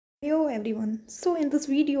Hello everyone. So in this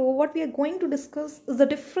video what we are going to discuss is the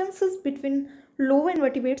differences between lower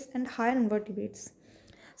invertebrates and higher invertebrates.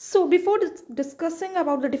 So before discussing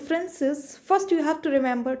about the differences, first you have to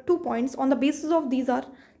remember 2 points on the basis of these are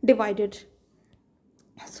divided.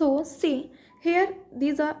 So see here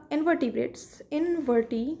these are invertebrates.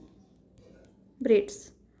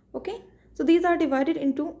 Okay. So these are divided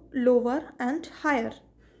into lower and higher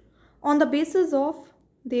on the basis of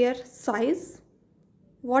their size.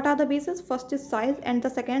 What are the bases? First is size and the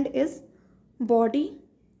second is body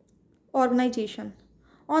organization.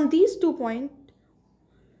 On these 2 points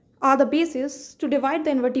are the basis to divide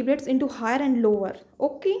the invertebrates into higher and lower.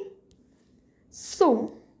 Okay.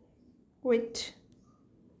 So, wait.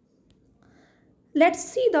 Let's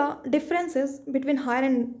see the differences between higher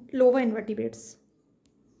and lower invertebrates.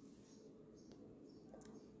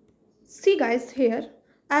 See guys, here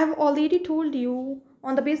I have already told you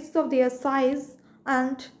on the basis of their size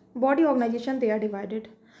and body organization they are divided.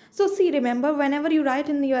 So see, remember, whenever you write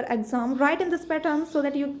in your exam, write in this pattern so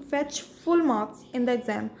that you fetch full marks in the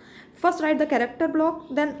exam. First write the character block,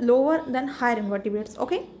 then lower, then higher invertebrates.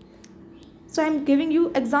 Okay, so I'm giving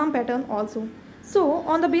you exam pattern also. So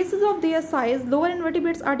on the basis of their size, lower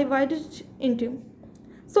invertebrates are divided into,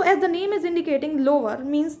 so as the name is indicating, lower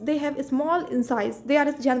means they have small in size. They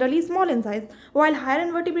are generally small in size, while higher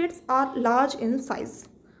invertebrates are large in size.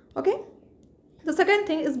 Okay. The second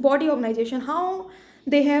thing is body organization. How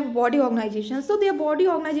they have body organization? So their body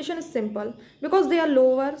organization is simple because they are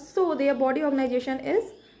lower. So their body organization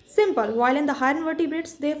is simple, while in the higher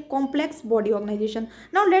invertebrates they have complex body organization.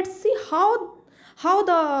 Now let's see how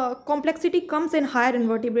the complexity comes in higher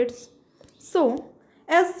invertebrates. So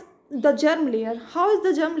as the germ layer, how is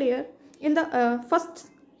the germ layer in the first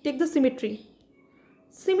take the symmetry.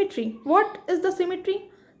 What is the symmetry?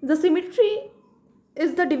 The symmetry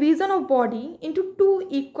is the division of body into two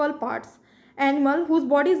equal parts. Animal whose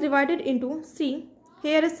body is divided into, see,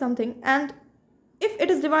 here is something, and if it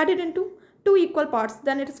is divided into two equal parts,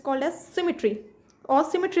 then it is called as symmetry or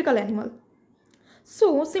symmetrical animal.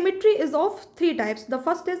 So symmetry is of three types. The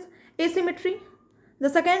first is asymmetry, the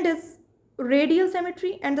second is radial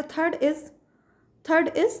symmetry, and the third is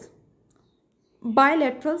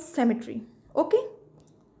bilateral symmetry. Okay,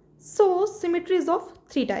 so symmetry is of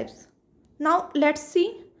three types. Now let's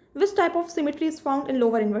see which type of symmetry is found in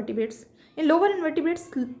lower invertebrates. In lower invertebrates,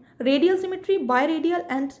 radial symmetry, biradial,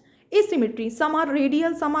 and asymmetry. Some are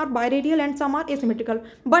radial, some are biradial, and some are asymmetrical.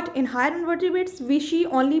 But in higher invertebrates, we see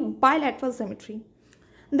only bilateral symmetry.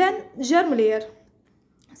 Then germ layer.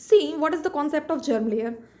 See, what is the concept of germ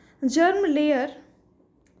layer? Germ layer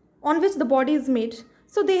on which the body is made.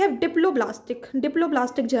 So they have diploblastic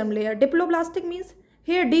germ layer. Diploblastic means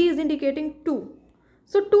here D is indicating 2.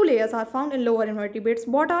 So two layers are found in lower invertebrates.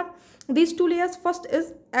 What are these two layers? First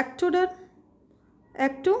is ectoderm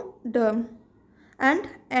and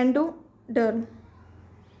endoderm.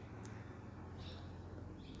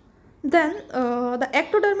 Then the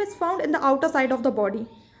ectoderm is found in the outer side of the body,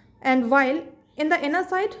 and while in the inner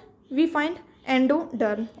side we find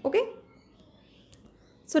endoderm. Okay,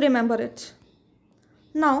 so remember it.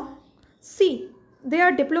 Now see, they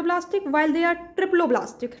are diploblastic while they are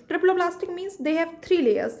triploblastic. Triploblastic means they have three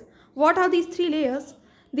layers. What are these three layers?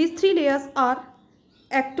 These three layers are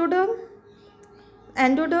ectoderm,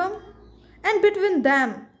 endoderm, and between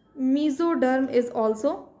them mesoderm is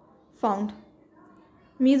also found.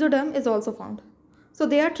 So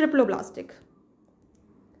they are triploblastic.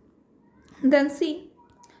 Then see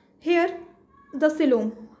here the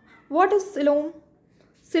coelom. What is coelom?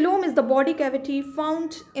 Coelom is the body cavity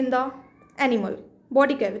found in the animal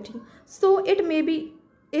body cavity. So it may be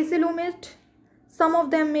acoelomate, some of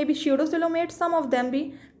them may be pseudocoelomate, some of them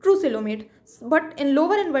be true coelomate. But in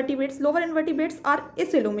lower invertebrates are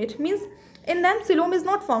acoelomate, means in them coelom is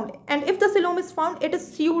not found, and if the coelom is found, it is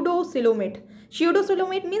pseudocoelomate.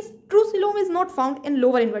 Pseudocoelomate means true coelom is not found in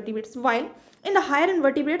lower invertebrates, while in the higher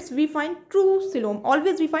invertebrates we find true coelom.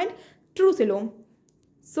 Always we find true coelom.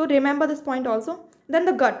 So remember this point also. Then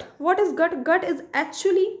the gut. What is gut? Gut is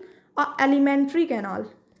actually a alimentary canal.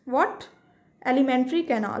 What? Alimentary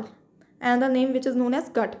canal, and the name which is known as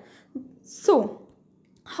gut. So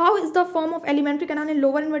how is the form of alimentary canal in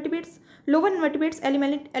lower invertebrates? Lower invertebrates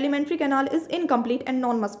alimentary canal is incomplete and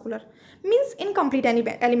non-muscular, means incomplete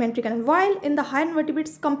alimentary canal, while in the higher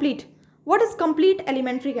invertebrates complete. What is complete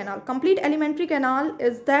alimentary canal? Complete alimentary canal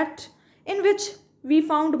is that in which we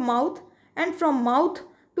found mouth, and from mouth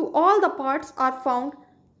to all the parts are found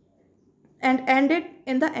and ended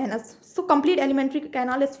in the anus. So complete alimentary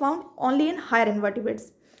canal is found only in higher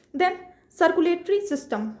invertebrates. Then circulatory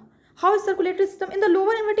system. How is circulatory system? In the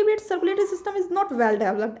lower invertebrates, circulatory system is not well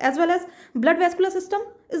developed, as well as blood vascular system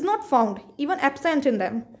is not found, even absent in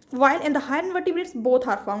them. While in the higher invertebrates, both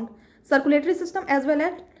are found. Circulatory system as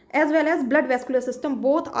well as blood vascular system,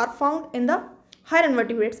 both are found in the higher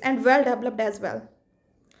invertebrates and well developed as well.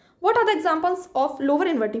 What are the examples of lower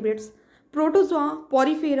invertebrates? Protozoa,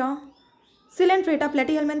 Porifera, Coelenterata,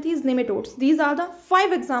 Platyhelminthes, nematodes. These are the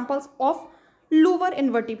 5 examples of lower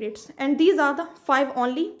invertebrates, and these are the 5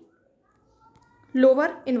 only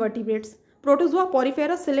lower invertebrates: Protozoa,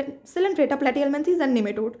 Porifera, Coelenterata, Platyhelminthes, and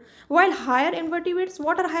nematode. While higher invertebrates,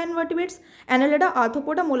 what are higher invertebrates? Annelida,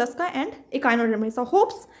 Arthropoda, Mollusca, and Echinoderms. So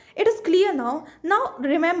hopes it is clear now. Now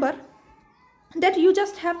remember that you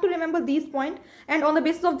just have to remember these points, and on the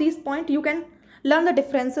basis of these points you can learn the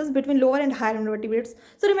differences between lower and higher invertebrates.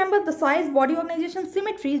 So remember the size, body organization,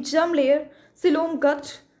 symmetry, germ layer, coelom,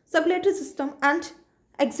 gut, circulatory system, and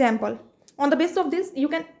example. On the basis of this you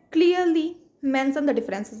can clearly mention the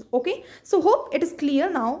differences. Okay, so hope it is clear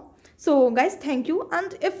now. So guys, thank you,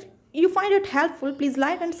 and if you find it helpful, please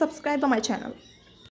like and subscribe to my channel.